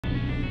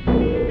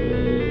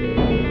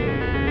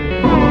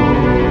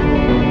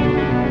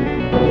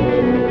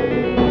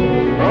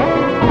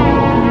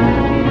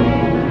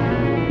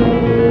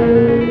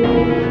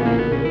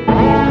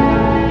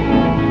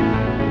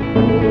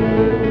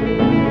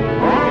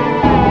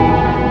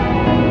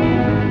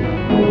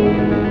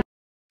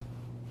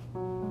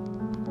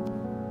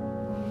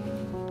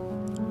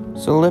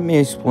So let me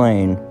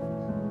explain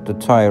the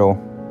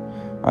title.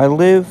 I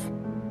live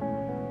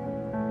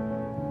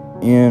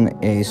in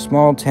a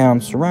small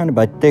town surrounded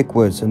by thick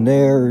woods, and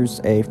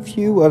there's a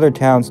few other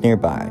towns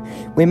nearby.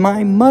 When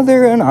my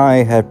mother and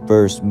I had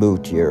first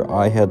moved here,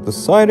 I had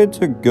decided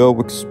to go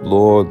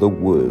explore the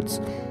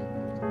woods.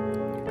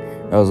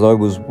 As I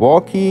was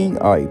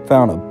walking, I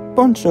found a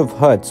bunch of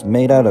huts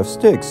made out of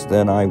sticks.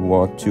 Then I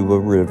walked to a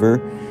river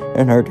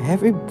and heard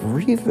heavy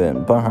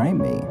breathing behind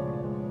me.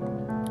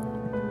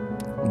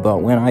 But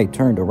when I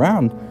turned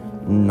around,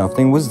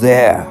 nothing was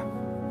there.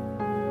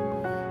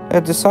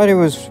 I decided it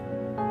was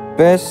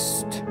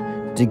best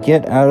to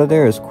get out of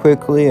there as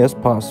quickly as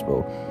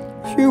possible.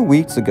 A few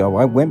weeks ago,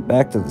 I went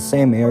back to the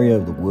same area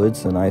of the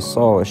woods and I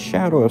saw a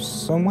shadow of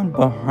someone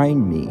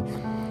behind me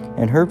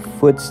and heard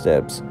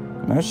footsteps.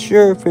 Not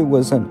sure if it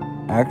was an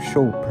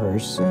actual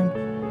person,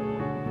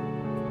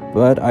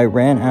 but I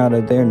ran out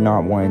of there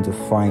not wanting to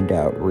find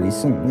out.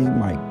 Recently,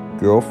 my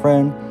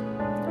girlfriend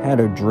had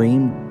a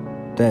dream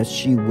that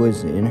she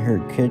was in her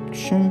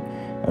kitchen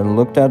and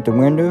looked out the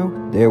window.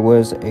 There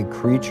was a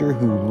creature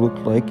who looked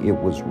like it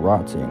was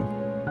rotting.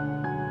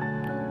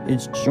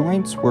 Its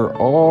joints were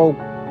all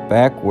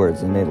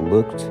backwards and it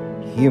looked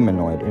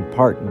humanoid, in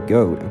part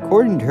goat.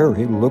 According to her,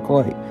 it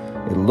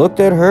looked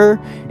at her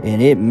and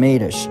it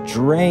made a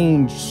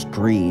strange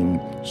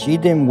scream. She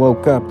then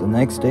woke up. The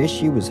next day,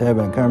 she was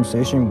having a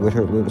conversation with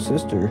her little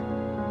sister.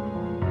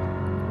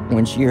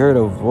 When she heard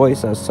a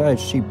voice outside,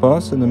 she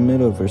paused in the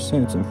middle of her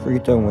sentence and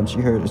freaked out when she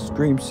heard a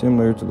scream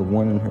similar to the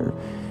one in her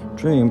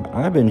dream.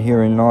 I've been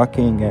hearing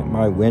knocking at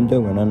my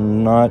window and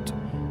I'm not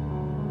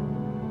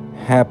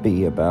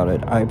happy about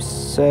it. I've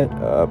set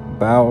up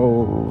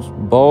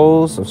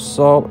bowls of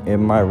salt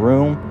in my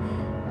room,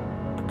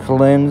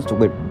 cleansed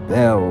with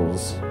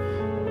bells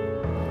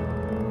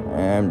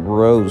and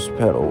rose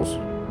petals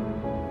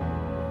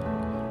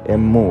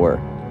and more.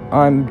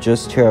 I'm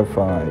just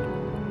terrified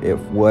if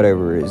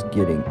whatever is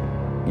getting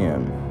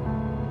in.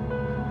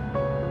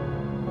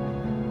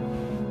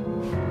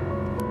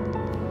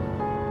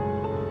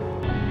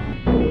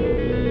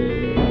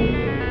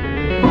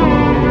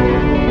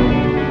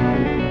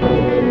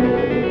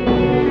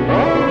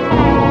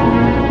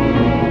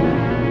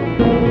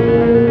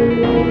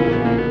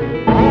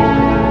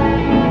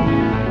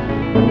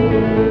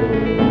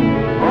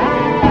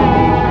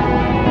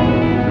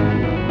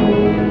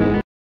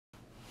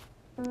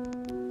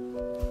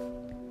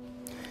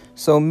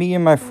 So me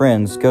and my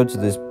friends go to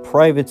this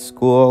private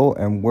school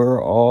and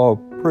we're all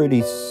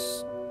pretty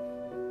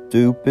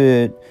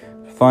stupid,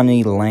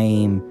 funny,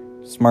 lame,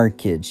 smart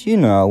kids,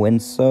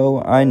 and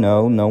so I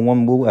know no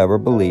one will ever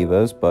believe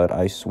us, but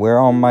I swear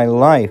on my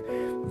life,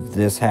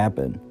 this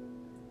happened.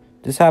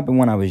 This happened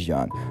when I was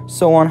young.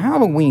 So on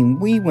Halloween,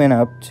 we went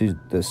up to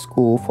the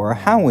school for a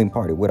Halloween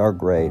party with our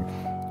grade.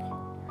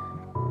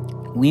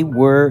 We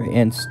were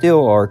and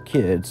still are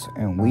kids,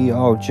 and we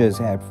all just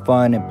had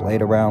fun and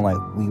played around like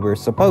we were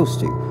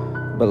supposed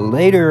to. But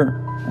later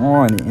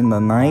on in the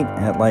night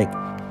at like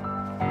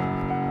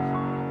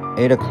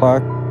 8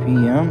 o'clock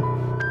p.m.,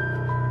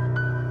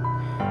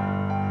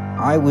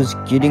 I was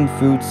getting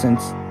food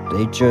since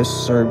they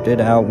just served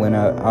it out when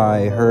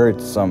I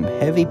heard some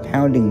heavy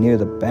pounding near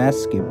the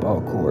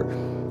basketball court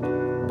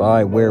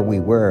by where we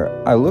were.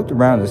 I looked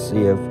around to see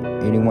if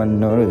anyone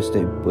noticed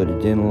it, but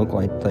it didn't look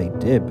like they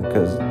did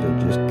because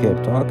they just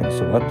kept talking,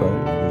 so I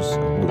thought it was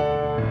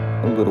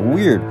a little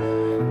weird.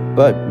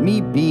 But me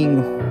being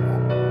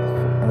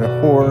a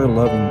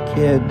horror-loving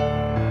kid,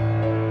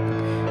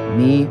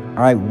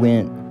 I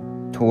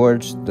went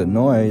towards the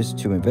noise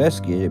to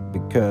investigate it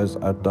because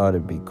I thought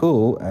it'd be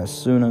cool. As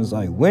soon as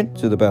I went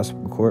to the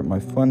basketball court,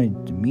 my funny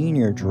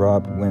demeanor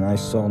dropped when I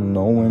saw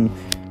no one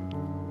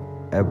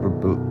ever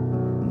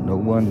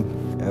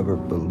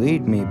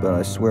believed me, but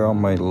I swear on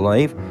my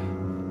life,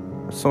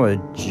 I saw a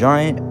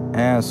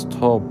giant-ass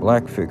tall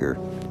black figure.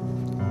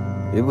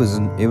 It was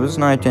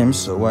nighttime,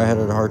 so I had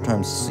a hard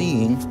time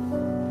seeing,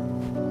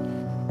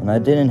 and I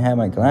didn't have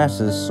my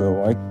glasses,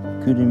 so I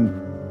couldn't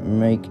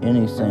make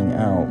anything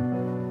out.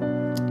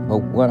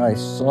 But what I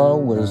saw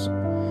was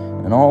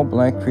an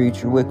all-black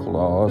creature with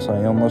claws.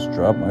 I almost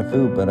dropped my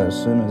food, but as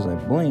soon as I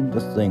blinked,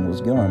 the thing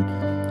was gone.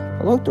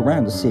 I looked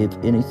around to see if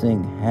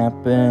anything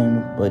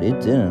happened, but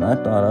it didn't. I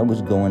thought I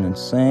was going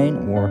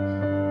insane or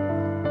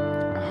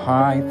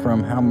high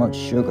from how much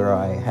sugar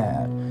I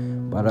had.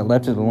 But I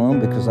left it alone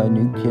because I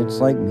knew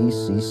kids like me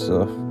see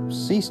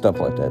stuff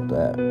like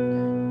that.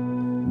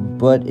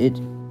 But it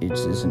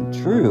isn't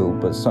true,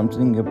 but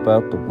something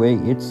about the way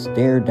it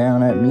stared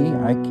down at me,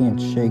 I can't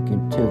shake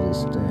it to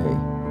this day.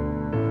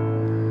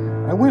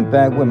 I went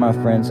back with my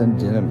friends and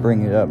didn't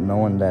bring it up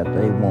knowing that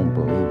they won't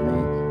believe me.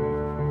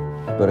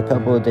 But a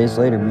couple of days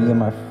later, me and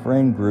my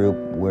friend group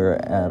were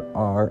at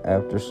our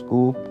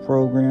after-school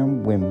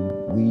program when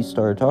we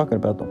started talking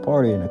about the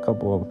party, and a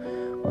couple of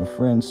my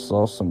friends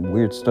saw some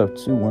weird stuff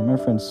too. One of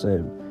my friends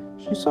said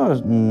she saw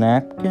a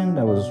napkin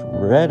that was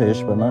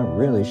reddish, but not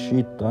really.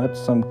 She thought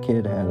some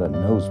kid had a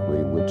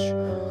nosebleed, which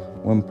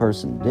one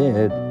person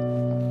did.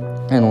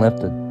 and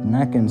left the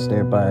napkins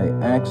there by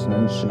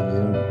accident. She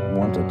didn't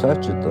want to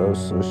touch it though,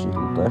 so she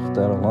left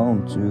that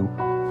alone too.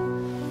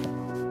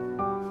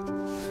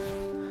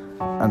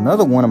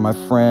 Another one of my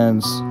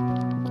friends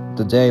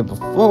the day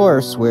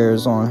before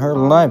swears on her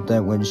life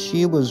that when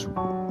she was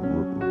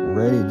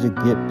ready to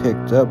get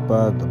picked up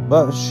by the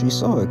bus, she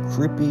saw a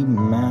creepy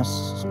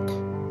mask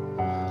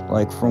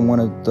like from one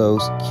of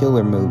those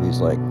killer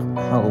movies like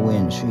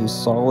Halloween. She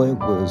saw it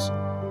was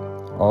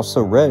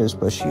also reddish,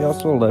 but she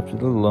also left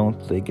it alone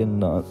thinking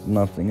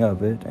nothing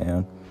of it.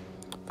 And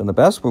from the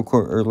basketball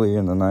court earlier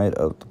in the night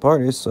of the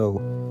party, so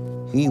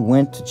he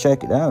went to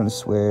check it out and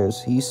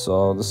swears he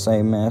saw the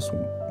same mask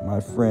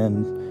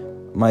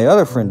my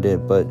other friend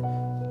did, but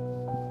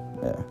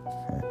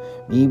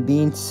me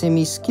being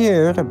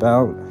semi-scared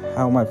about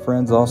how my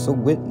friends also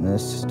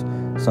witnessed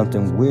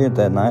something weird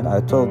that night,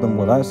 I told them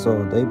what I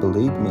saw. They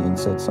believed me and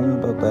said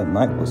something about that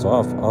night was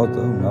off.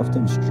 Although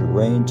nothing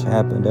strange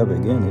happened ever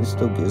again, it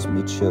still gives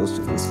me chills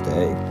to this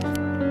day.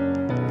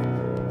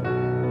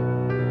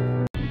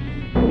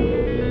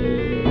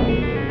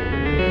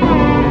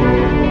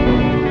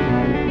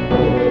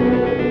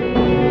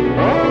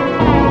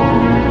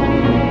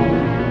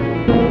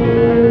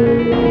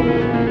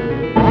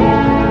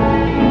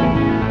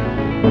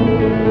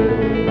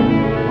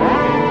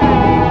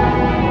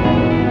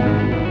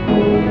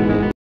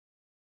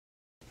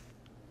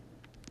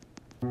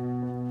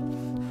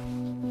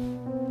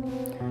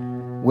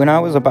 When I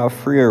was about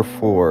 3 or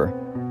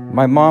 4,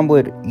 my mom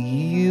would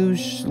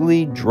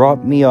usually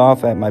drop me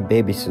off at my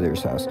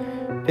babysitter's house.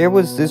 There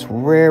was this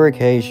rare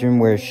occasion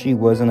where she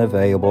wasn't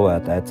available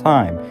at that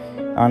time,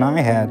 and I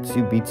had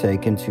to be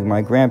taken to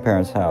my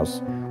grandparents'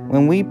 house.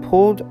 When we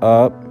pulled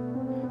up,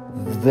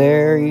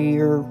 there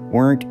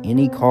weren't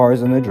any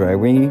cars in the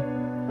driveway,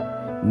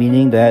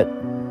 meaning that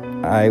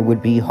I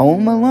would be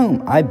home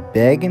alone. I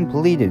begged and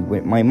pleaded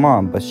with my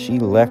mom, but she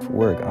left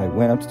work. I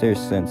went upstairs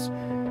since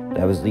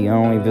that was the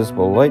only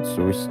visible light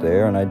source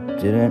there, and I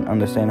didn't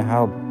understand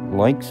how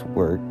lights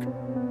worked.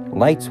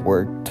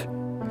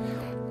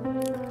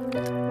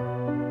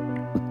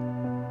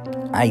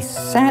 I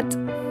sat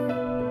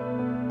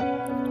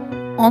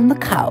on the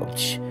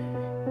couch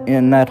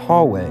in that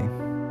hallway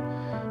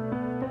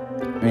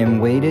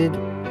and waited.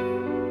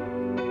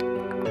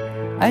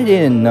 I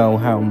didn't know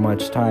how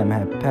much time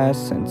had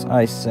passed since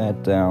I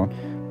sat down,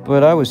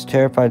 but I was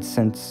terrified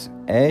since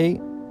A,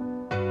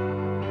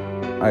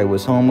 I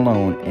was home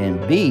alone, and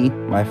B,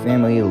 my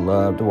family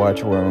loved to watch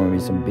horror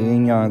movies, and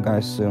being young, I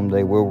assumed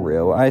they were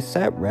real. I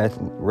sat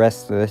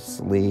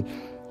restlessly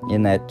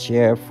in that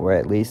chair for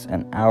at least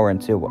an hour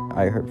until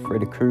I heard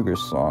Freddy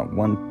Krueger's song,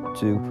 1,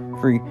 2,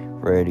 3,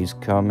 Freddy's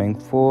coming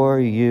for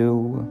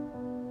you.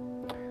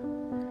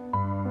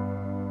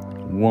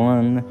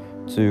 1,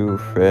 2,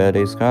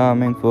 Freddy's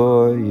coming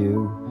for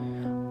you.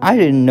 I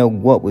didn't know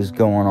what was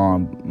going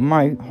on.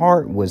 My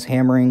heart was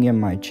hammering in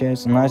my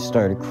chest, and I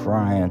started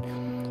crying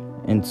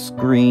and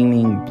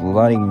screaming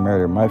bloody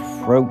murder. My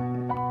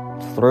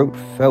throat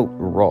felt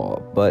raw,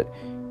 but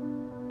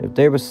if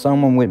there was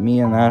someone with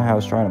me in that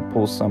house trying to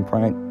pull some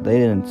prank, they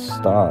didn't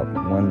stop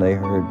when they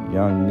heard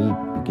young me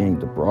beginning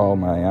to bawl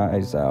my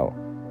eyes out.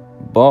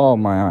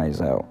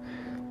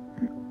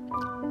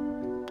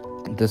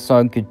 The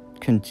song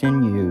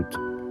continued.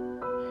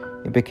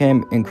 It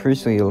became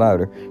increasingly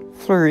louder.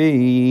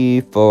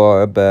 3,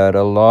 4,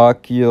 better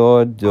lock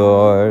your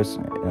doors.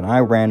 And I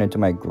ran into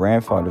my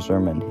grandfather's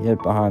room and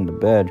hid behind the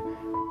bed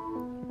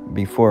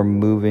before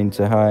moving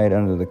to hide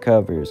under the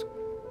covers.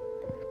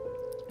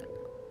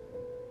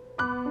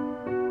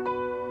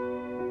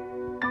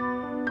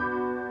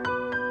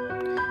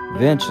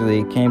 Eventually,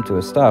 it came to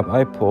a stop.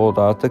 I pulled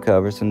out the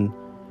covers and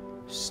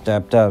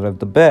stepped out of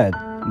the bed.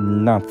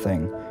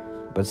 Nothing.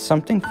 But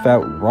something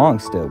felt wrong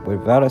still.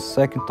 Without a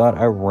second thought,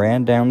 I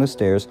ran down the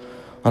stairs,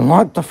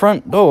 unlocked the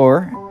front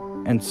door,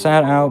 and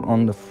sat out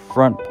on the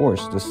front porch.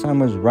 The sun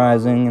was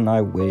rising, and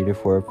I waited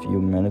for a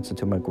few minutes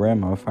until my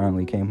grandma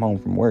finally came home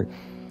from work.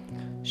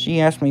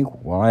 She asked me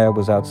why I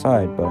was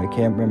outside, but I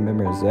can't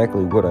remember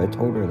exactly what I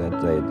told her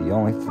that day. The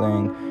only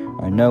thing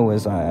I know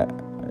is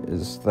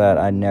that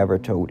I never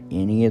told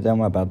any of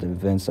them about the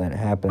events that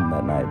happened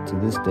that night. To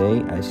this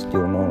day, I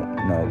still don't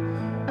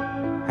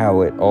know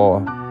how it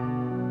all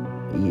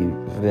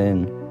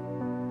even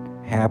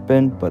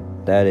happened, but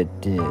that it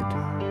did.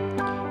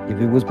 If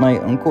it was my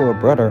uncle or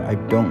brother, I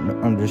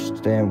don't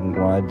understand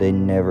why they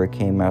never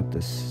came out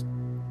to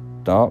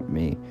stop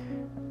me.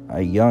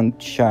 A young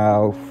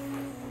child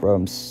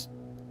from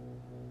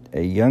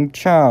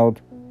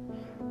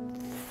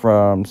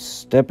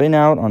stepping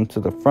out onto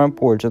the front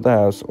porch of the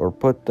house, or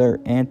put their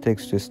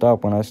antics to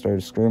stop when I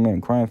started screaming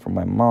and crying for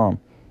my mom.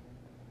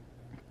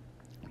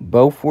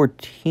 Both were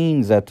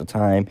teens at the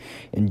time,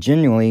 and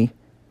genuinely,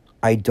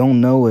 I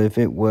don't know if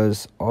it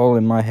was all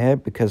in my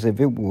head, because if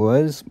it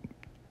was,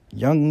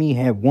 young me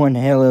had one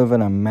hell of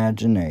an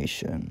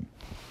imagination.